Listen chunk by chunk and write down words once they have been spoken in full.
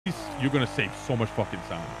you're gonna save so much fucking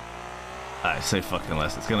time. I say fucking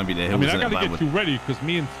less. It's gonna be the hills. I mean, I gotta get you ready because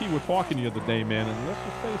me and T were talking the other day, man, and let's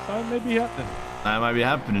just say something may be happening. That might be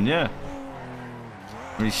happening, yeah.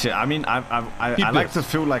 I mean, shit. I mean, I like to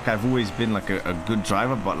feel like I've always been like a good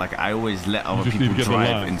driver, but like I always let other people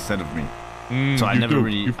drive instead of me. So I never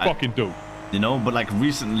really. You fucking do. You know, but like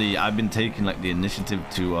recently, I've been taking like the initiative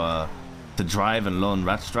to drive and learn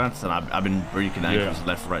rat strats, and I've been breaking ankles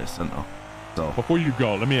left, right, center. So before you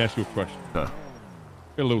go, let me ask you a question. Okay.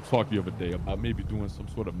 We had a little talk the other day about maybe doing some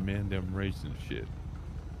sort of man-them race and shit.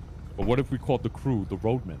 But what if we called the crew the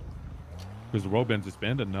roadmen? Because the roadmen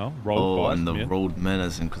disbanded now. Cars, and the roadmen,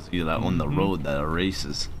 as in because you're like on the road that are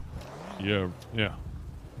races. Yeah, yeah.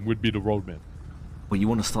 Would be the roadmen. Well, you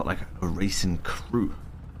want to start like a racing crew?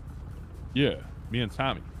 Yeah, me and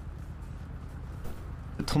Tommy.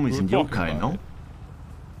 Tommy's in yokai, no?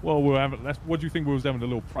 Well, we're having. What do you think we was having a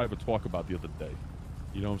little private talk about the other day?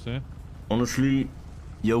 You know what I'm saying? Honestly,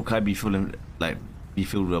 yokai be filled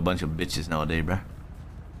with a bunch of bitches nowadays, bruh.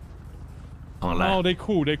 Oh, they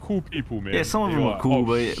cool. They cool people, man. Yeah, some of them are cool,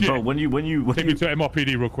 but bro, when you take me to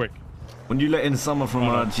MRPD real quick. When you let in someone from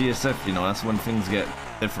GSF, you know that's when things get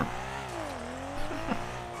different.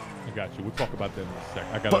 I got you. We'll talk about that in a sec.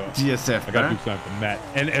 I got GSF. I gotta do something for Matt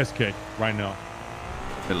and SK right now.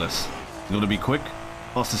 Phyllis, you want to be quick?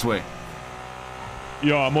 Fastest way.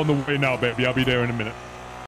 Yo, I'm on the way now, baby. I'll be there in a minute.